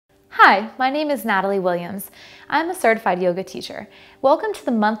Hi, my name is Natalie Williams. I'm a certified yoga teacher. Welcome to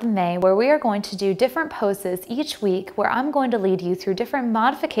the month of May, where we are going to do different poses each week, where I'm going to lead you through different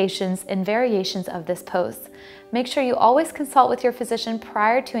modifications and variations of this pose. Make sure you always consult with your physician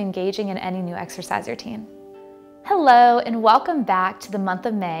prior to engaging in any new exercise routine. Hello and welcome back to the month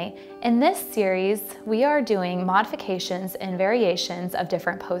of May. In this series, we are doing modifications and variations of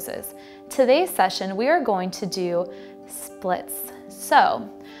different poses. Today's session, we are going to do splits. So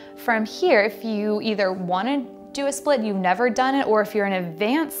from here, if you either want to do a split, you've never done it, or if you're an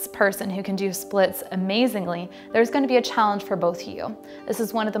advanced person who can do splits amazingly, there's going to be a challenge for both of you. This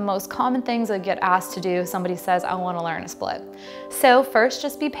is one of the most common things I get asked to do. Somebody says, I want to learn a split. So first,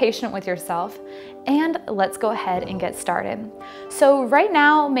 just be patient with yourself and let's go ahead and get started. So right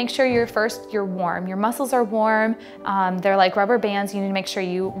now, make sure you're warm. Your muscles are warm. They're like rubber bands. You need to make sure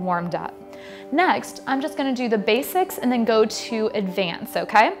you warmed up. Next, I'm just gonna do the basics and then go to advanced,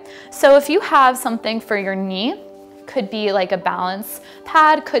 okay? So if you have something for your knee, could be like a balance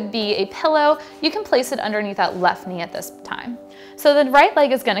pad, could be a pillow, you can place it underneath that left knee at this time. So the right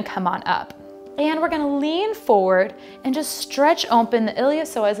leg is gonna come on up. And we're gonna lean forward and just stretch open the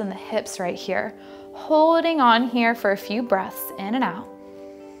iliopsoas and the hips right here, holding on here for a few breaths in and out.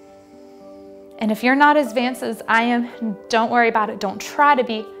 And if you're not as advanced as I am, don't worry about it, don't try to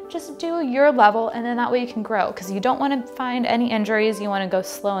be. Just do your level, and then that way you can grow, because you don't want to find any injuries. You want to go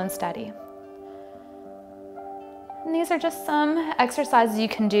slow and steady. And these are just some exercises you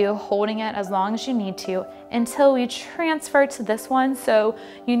can do, holding it as long as you need to until we transfer to this one. So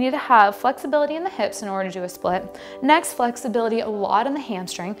you need to have flexibility in the hips in order to do a split. Next, flexibility a lot in the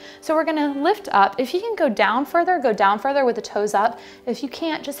hamstring. So we're going to lift up. If you can go down further with the toes up. If you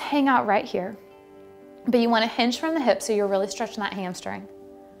can't, just hang out right here. But you want to hinge from the hip so you're really stretching that hamstring.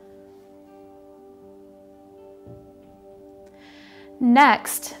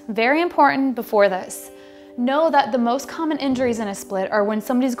 Next, very important before this, know that the most common injuries in a split are when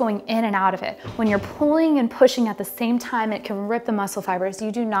somebody's going in and out of it. When you're pulling and pushing at the same time, it can rip the muscle fibers.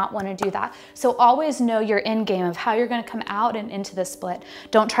 You do not want to do that. So always know your end game of how you're going to come out and into the split.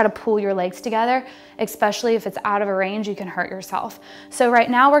 Don't try to pull your legs together, especially if it's out of a range, you can hurt yourself. So right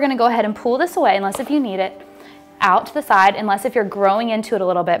now we're going to go ahead and pull this away, unless if you need it, out to the side, unless if you're growing into it a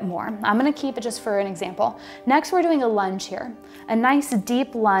little bit more. I'm gonna keep it just for an example. Next, we're doing a lunge here. A nice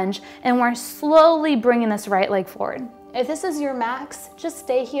deep lunge, and we're slowly bringing this right leg forward. If this is your max, just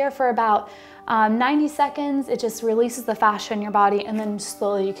stay here for about 90 seconds. It just releases the fascia in your body, and then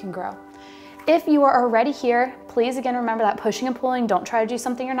slowly you can grow. If you are already here, please again remember that pushing and pulling, don't try to do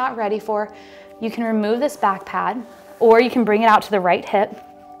something you're not ready for. You can remove this back pad, or you can bring it out to the right hip.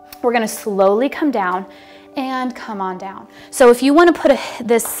 We're gonna slowly come down and come on down. So if you want to put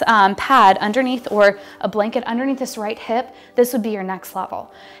this pad underneath, or a blanket underneath this right hip, this would be your next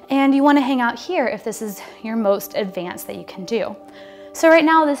level. And you want to hang out here if this is your most advanced that you can do. So right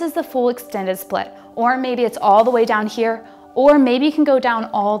now, this is the full extended split, or maybe it's all the way down here, or maybe you can go down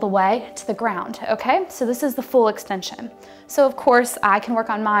all the way to the ground, okay? So this is the full extension. So of course, I can work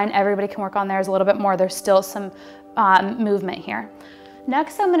on mine, everybody can work on theirs a little bit more. There's still some movement here.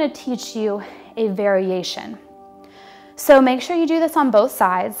 Next, I'm going to teach you a variation. So make sure you do this on both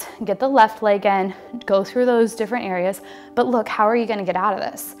sides. Get the left leg in, go through those different areas. But look, how are you going to get out of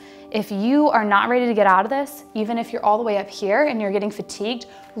this? If you are not ready to get out of this, even if you're all the way up here and you're getting fatigued,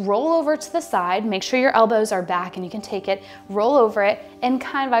 roll over to the side, make sure your elbows are back and you can take it, roll over it, and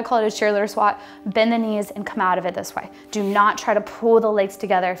kind of, I call it a cheerleader squat, bend the knees and come out of it this way. Do not try to pull the legs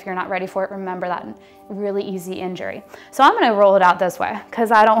together if you're not ready for it. Remember that really easy injury. So I'm gonna roll it out this way because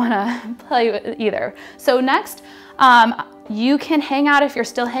I don't wanna play with it either. So next, you can hang out if you're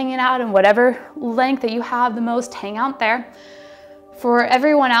still hanging out, and whatever length that you have the most, hang out there. For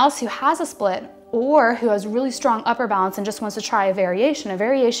everyone else who has a split or who has really strong upper balance and just wants to try a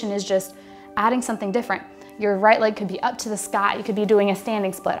variation is just adding something different. Your right leg could be up to the sky. You could be doing a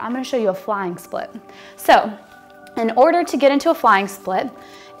standing split. I'm going to show you a flying split. So in order to get into a flying split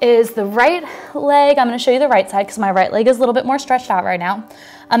is the right leg. I'm going to show you the right side because my right leg is a little bit more stretched out right now.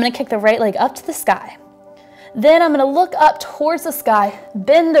 I'm going to kick the right leg up to the sky. Then I'm going to look up towards the sky,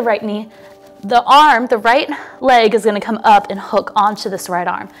 bend the right knee. The right leg is going to come up and hook onto this right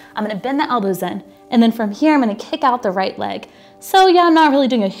arm. I'm going to bend the elbows in, and then from here I'm going to kick out the right leg. So yeah, I'm not really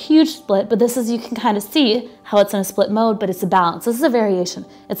doing a huge split, but this is, you can kind of see how it's in a split mode, but it's a balance. This is a variation.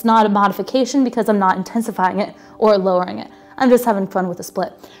 It's not a modification because I'm not intensifying it or lowering it. I'm just having fun with the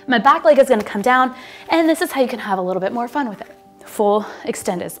split. My back leg is going to come down, and this is how you can have a little bit more fun with it. Full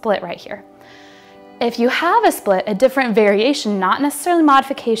extended split right here. If you have a split, a different variation, not necessarily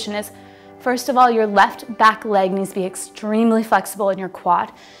modification, is First of all, your left back leg needs to be extremely flexible in your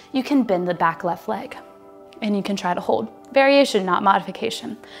quad. You can bend the back left leg and you can try to hold. Variation, not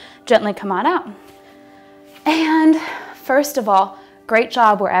modification. Gently come on out. And first of all, great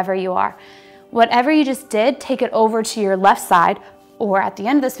job wherever you are. Whatever you just did, take it over to your left side, or at the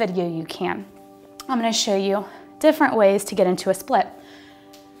end of this video, you can. I'm gonna show you different ways to get into a split.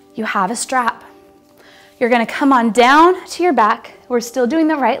 You have a strap. You're gonna come on down to your back. We're still doing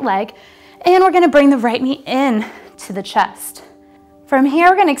the right leg, and we're gonna bring the right knee in to the chest. From here,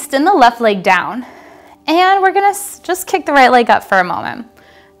 we're gonna extend the left leg down, and we're gonna just kick the right leg up for a moment.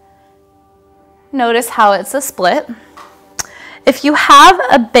 Notice how it's a split. If you have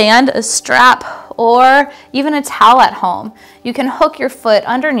a band, a strap, or even a towel at home, you can hook your foot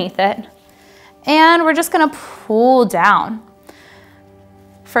underneath it, and we're just gonna pull down.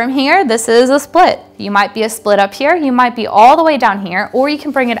 From here, this is a split. You might be a split up here, you might be all the way down here, or you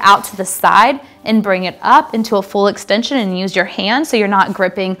can bring it out to the side and bring it up into a full extension and use your hand so you're not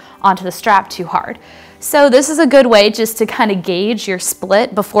gripping onto the strap too hard. So this is a good way just to kind of gauge your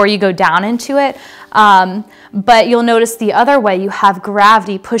split before you go down into it. But you'll notice the other way, you have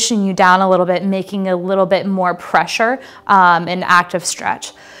gravity pushing you down a little bit, making a little bit more pressure and active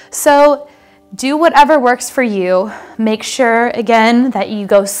stretch. So do whatever works for you. Make sure, again, that you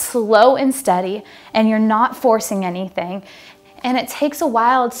go slow and steady and you're not forcing anything. And it takes a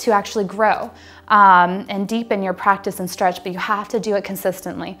while to actually grow and deepen your practice and stretch, but you have to do it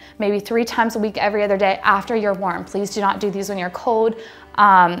consistently. Maybe 3 times a week, every other day after you're warm. Please do not do these when you're cold.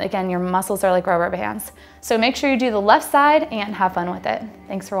 Again, your muscles are like rubber bands. So make sure you do the left side and have fun with it.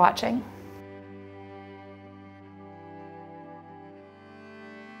 Thanks for watching.